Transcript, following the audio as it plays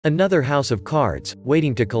Another house of cards,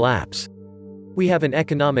 waiting to collapse. We have an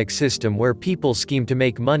economic system where people scheme to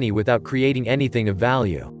make money without creating anything of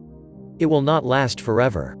value. It will not last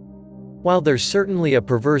forever. While there's certainly a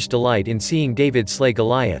perverse delight in seeing David slay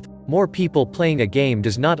Goliath, more people playing a game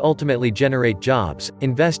does not ultimately generate jobs,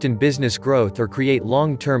 invest in business growth or create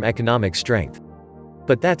long-term economic strength.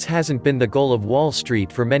 But that hasn't been the goal of Wall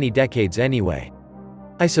Street for many decades anyway.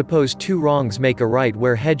 I suppose two wrongs make a right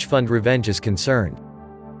where hedge fund revenge is concerned.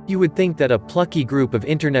 You would think that a plucky group of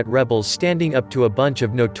internet rebels standing up to a bunch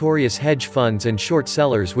of notorious hedge funds and short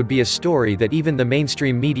sellers would be a story that even the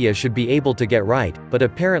mainstream media should be able to get right, but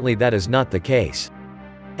apparently that is not the case.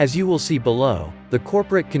 As you will see below, the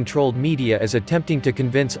corporate-controlled media is attempting to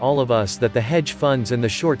convince all of us that the hedge funds and the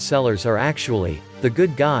short sellers are actually the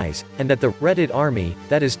good guys, and that the Reddit army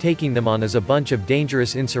that is taking them on is a bunch of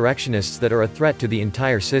dangerous insurrectionists that are a threat to the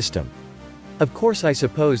entire system. Of course, I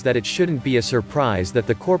suppose that it shouldn't be a surprise that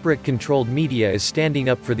the corporate-controlled media is standing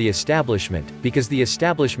up for the establishment, because the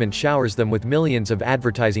establishment showers them with millions of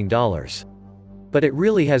advertising dollars. But it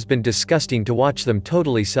really has been disgusting to watch them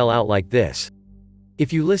totally sell out like this.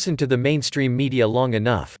 If you listen to the mainstream media long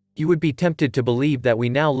enough, you would be tempted to believe that we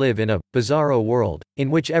now live in a bizarro world,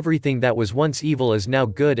 in which everything that was once evil is now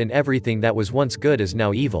good and everything that was once good is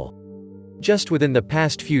now evil. Just within the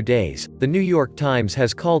past few days, the New York Times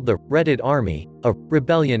has called the Reddit army a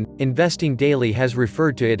rebellion, Investing Daily has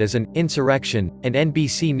referred to it as an insurrection, and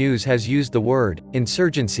NBC News has used the word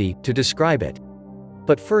insurgency to describe it.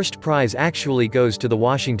 But first prize actually goes to the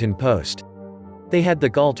Washington Post. They had the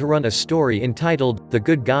gall to run a story entitled "The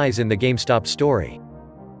Good Guys in the GameStop Story."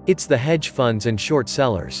 It's the hedge funds and short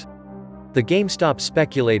sellers. The GameStop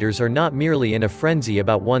speculators are not merely in a frenzy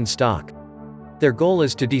about one stock. Their goal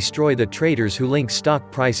is to destroy the traders who link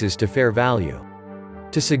stock prices to fair value.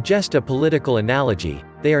 To suggest a political analogy,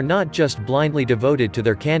 they are not just blindly devoted to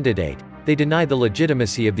their candidate, they deny the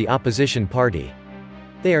legitimacy of the opposition party.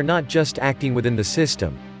 They are not just acting within the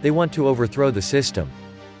system, they want to overthrow the system.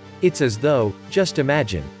 It's as though, just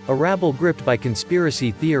imagine, a rabble gripped by conspiracy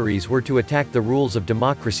theories were to attack the rules of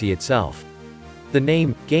democracy itself. The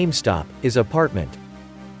name, GameStop, is apartment.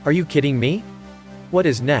 Are you kidding me? What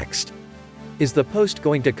is next? Is the Post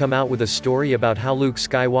going to come out with a story about how Luke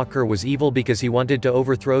Skywalker was evil because he wanted to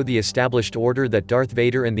overthrow the established order that Darth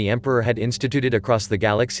Vader and the Emperor had instituted across the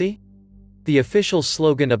galaxy? The official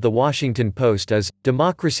slogan of the Washington Post is,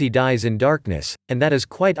 "Democracy dies in darkness," and that is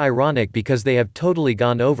quite ironic because they have totally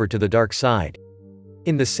gone over to the dark side.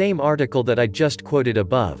 In the same article that I just quoted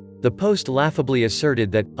above, the Post laughably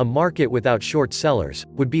asserted that a market without short sellers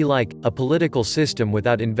would be like a political system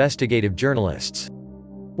without investigative journalists.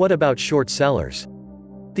 What about short sellers?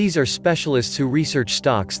 These are specialists who research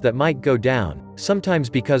stocks that might go down, sometimes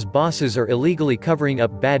because bosses are illegally covering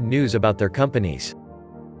up bad news about their companies.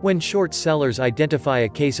 When short sellers identify a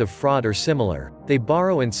case of fraud or similar, they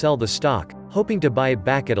borrow and sell the stock, hoping to buy it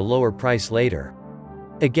back at a lower price later.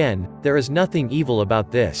 Again, there is nothing evil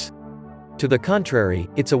about this. To the contrary,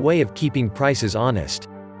 it's a way of keeping prices honest.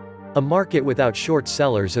 A market without short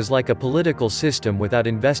sellers is like a political system without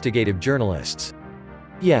investigative journalists.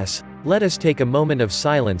 Yes, let us take a moment of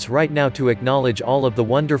silence right now to acknowledge all of the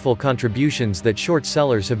wonderful contributions that short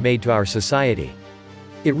sellers have made to our society.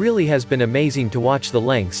 It really has been amazing to watch the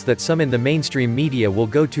lengths that some in the mainstream media will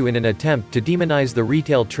go to in an attempt to demonize the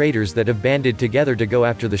retail traders that have banded together to go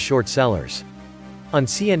after the short sellers. On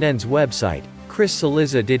CNN's website, Chris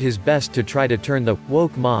Cillizza did his best to try to turn the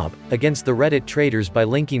woke mob against the Reddit traders by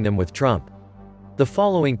linking them with Trump. The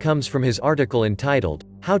following comes from his article entitled,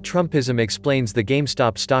 "How Trumpism Explains the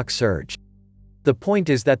GameStop Stock Surge." The point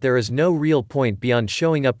is that there is no real point beyond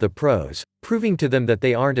showing up the pros, proving to them that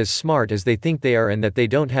they aren't as smart as they think they are and that they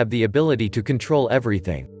don't have the ability to control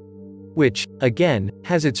everything. Which, again,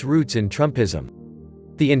 has its roots in Trumpism.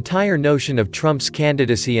 The entire notion of Trump's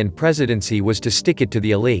candidacy and presidency was to stick it to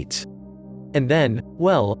the elites. And then,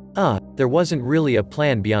 well, there wasn't really a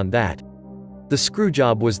plan beyond that. The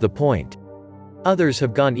screwjob was the point. Others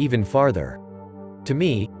have gone even farther. To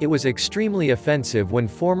me, it was extremely offensive when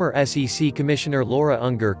former SEC Commissioner Laura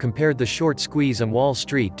Unger compared the short squeeze on Wall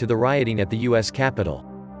Street to the rioting at the US Capitol.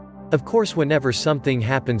 Of course, whenever something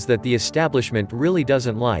happens that the establishment really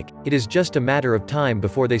doesn't like, it is just a matter of time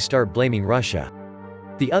before they start blaming Russia.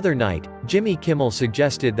 The other night, Jimmy Kimmel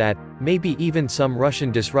suggested that, maybe even some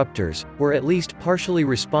Russian disruptors, were at least partially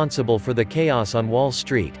responsible for the chaos on Wall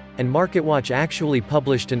Street, and MarketWatch actually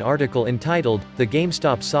published an article entitled, "The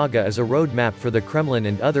GameStop Saga is a Roadmap for the Kremlin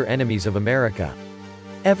and Other Enemies of America."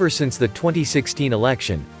 Ever since the 2016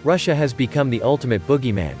 election, Russia has become the ultimate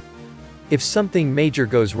boogeyman. If something major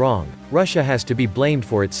goes wrong, Russia has to be blamed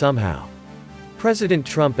for it somehow. President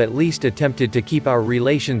Trump at least attempted to keep our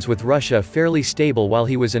relations with Russia fairly stable while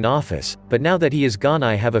he was in office, but now that he is gone,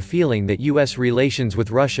 I have a feeling that US relations with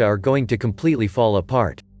Russia are going to completely fall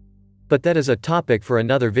apart. But that is a topic for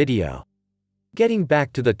another video. Getting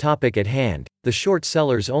back to the topic at hand, the short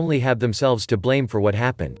sellers only have themselves to blame for what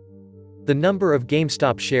happened. The number of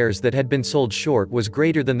GameStop shares that had been sold short was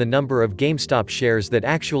greater than the number of GameStop shares that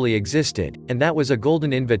actually existed, and that was a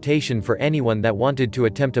golden invitation for anyone that wanted to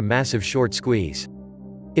attempt a massive short squeeze.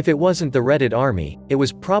 If it wasn't the Reddit army, it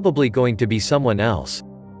was probably going to be someone else.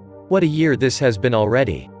 What a year this has been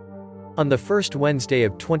already. On the first Wednesday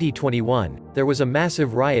of 2021, there was a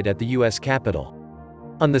massive riot at the US Capitol.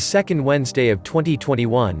 On the second Wednesday of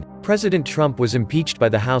 2021, President Trump was impeached by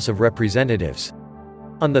the House of Representatives.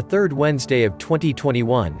 On the third Wednesday of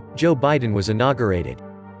 2021, Joe Biden was inaugurated.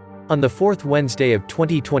 On the fourth Wednesday of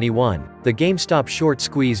 2021, the GameStop short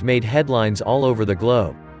squeeze made headlines all over the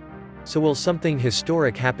globe. So will something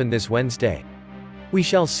historic happen this Wednesday? We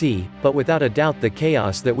shall see, but without a doubt the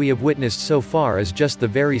chaos that we have witnessed so far is just the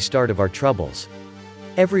very start of our troubles.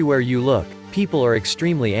 Everywhere you look, people are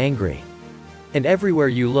extremely angry. And everywhere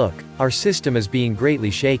you look, our system is being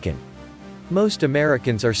greatly shaken. Most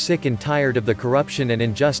Americans are sick and tired of the corruption and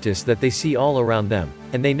injustice that they see all around them,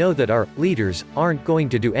 and they know that our leaders aren't going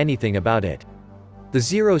to do anything about it. The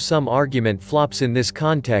zero-sum argument flops in this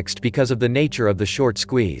context because of the nature of the short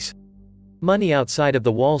squeeze. Money outside of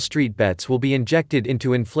the Wall Street bets will be injected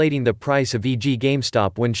into inflating the price of e.g.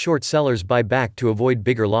 GameStop when short sellers buy back to avoid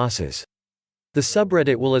bigger losses. The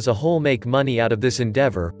subreddit will as a whole make money out of this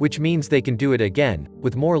endeavor, which means they can do it again,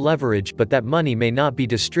 with more leverage, but that money may not be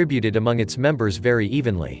distributed among its members very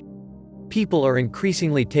evenly. People are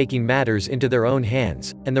increasingly taking matters into their own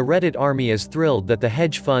hands, and the Reddit army is thrilled that the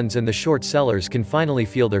hedge funds and the short sellers can finally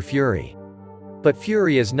feel their fury. But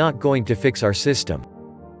fury is not going to fix our system.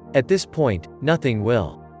 At this point, nothing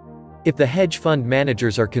will. If the hedge fund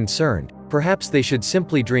managers are concerned, perhaps they should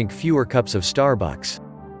simply drink fewer cups of Starbucks.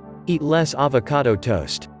 Eat less avocado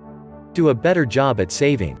toast. Do a better job at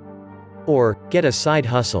saving. Or, get a side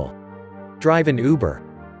hustle. Drive an Uber.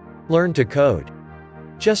 Learn to code.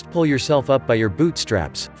 Just pull yourself up by your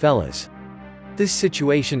bootstraps, fellas. This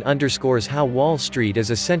situation underscores how Wall Street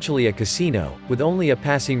is essentially a casino, with only a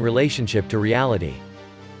passing relationship to reality.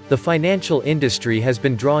 The financial industry has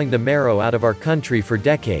been drawing the marrow out of our country for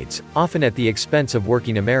decades, often at the expense of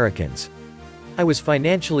working Americans. I was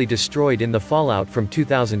financially destroyed in the fallout from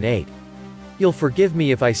 2008. You'll forgive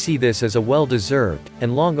me if I see this as a well-deserved,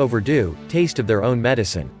 and long overdue, taste of their own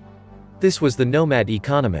medicine. This was the Nomad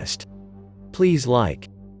Economist. Please like,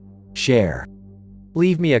 share,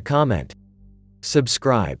 leave me a comment,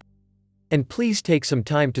 subscribe. And please take some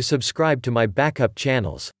time to subscribe to my backup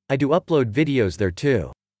channels, I do upload videos there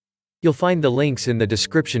too. You'll find the links in the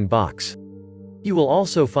description box. You will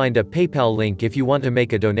also find a PayPal link if you want to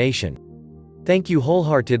make a donation. Thank you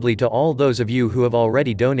wholeheartedly to all those of you who have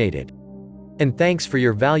already donated. And thanks for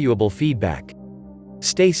your valuable feedback.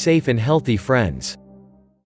 Stay safe and healthy, friends.